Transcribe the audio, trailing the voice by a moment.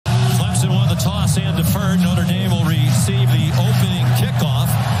Clemson deferred. Notre Dame will receive the opening kickoff.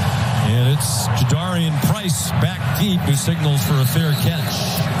 And it's Jadarian Price back deep who signals for a fair catch.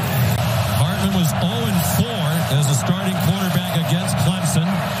 Hartman was 0-4 as a starting quarterback against Clemson.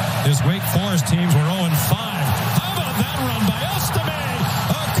 His Wake Forest teams were 0-5. How about that run by Estime?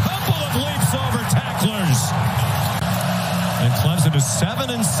 A couple of leaps over tacklers. And Clemson is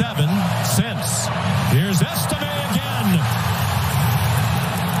 7-7 since. Here's Estime again.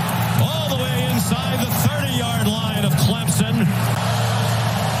 All the way inside the 30-yard line of Clemson.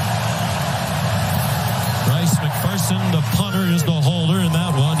 Bryce McPherson, the punter, is the holder, and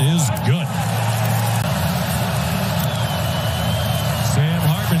that one is good. Sam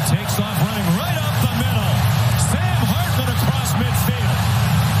Hartman takes off running right up the middle. Sam Hartman across midfield.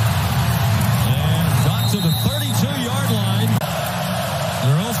 And got to the 32-yard line.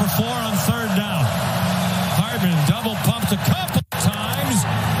 They're 0 for 4 on third down. Hartman double pumped a couple times,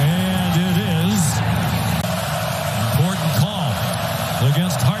 and it is important call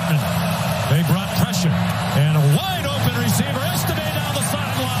against Hartman. They brought pressure, and a wide open receiver, Estime down the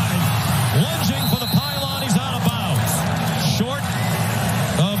sideline. Lunging for the pylon, he's out of bounds. Short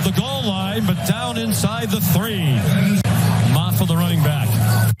of the goal line, but down inside the 3. Moffa, the running back.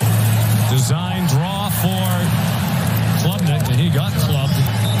 Design draw for Klubnik, and he got clubbed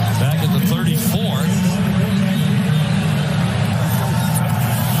back at the 34.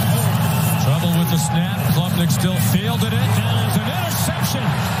 Trouble with the snap. Klubnik still fielded it, and it's an interception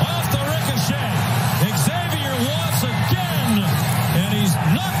off the ricochet. Xavier Watts again, and he's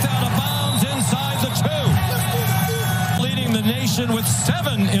knocked out of bounds inside the 2. Leading the nation with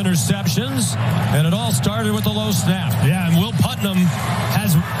 7 interceptions, and it all started with a low snap. Yeah, and Will Putnam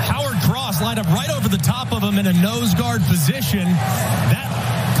has Howard Cross lined up right over the top of him in a nose guard position. That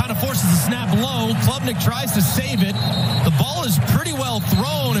kind of forces the snap low. Klubnik tries to save it. The ball is pretty well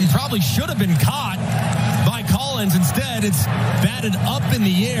thrown and probably should have been caught by Collins. Instead, it's batted up in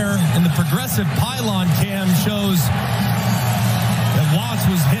the air, and the progressive pylon cam shows that Watts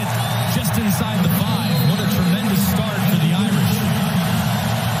was hit just inside the 5. What a tremendous start for the Irish.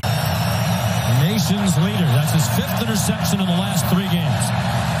 The nation's leader. That's his 5th interception in the last 3 games.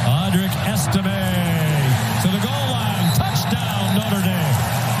 Audric Estime to the goal line. Touchdown, Notre Dame.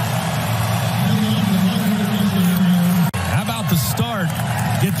 How about the start?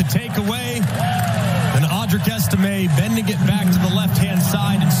 Get the takeaway. And Audric Estime bending it back to the left-hand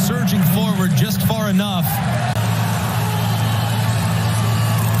side and surging forward just far enough.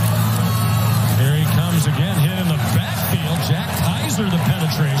 Here he comes again, hit in the backfield. Jack Kaiser, the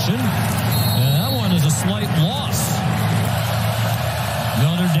penetration. And that one is a slight loss.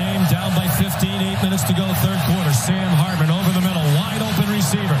 Notre Dame down by 15, 8 minutes to go, third quarter. Sam Hartman over the middle, wide open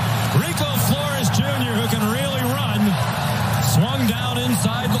receiver. Rico Flores Jr., who can really run, swung down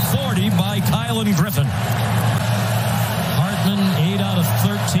inside the 40 by Kylan Griffin. Hartman, 8 out of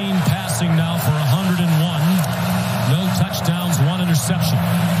 13 passing now for 101. No touchdowns, 1 interception.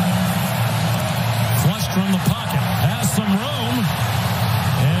 Flushed from the pocket, has some room,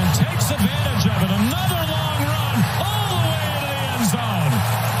 and takes advantage of it. Another long run, all the way into the end zone.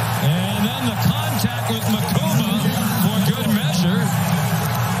 And then the contact with Makuma for good measure,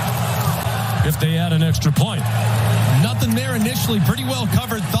 if they add an extra point. Nothing there initially, pretty well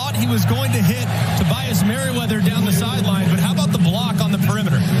covered. Thought he was going to hit Tobias Merriweather down the sideline, but how about the block on the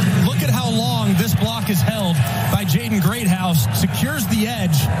perimeter? Look at how long this block is held by Jaden Greathouse, secures the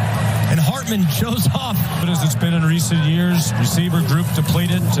edge, and Hartman shows off. But as it's been in recent years, receiver group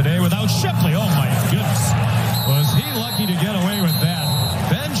depleted today without Shipley. Oh my goodness. Was he lucky to get away with that?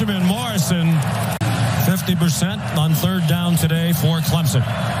 Benjamin Morrison, 50% on third down today for Clemson.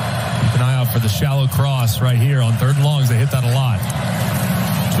 Keep an eye out for the shallow cross right here on 3rd and longs. They hit that a lot.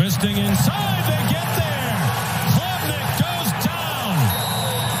 Twisting inside, they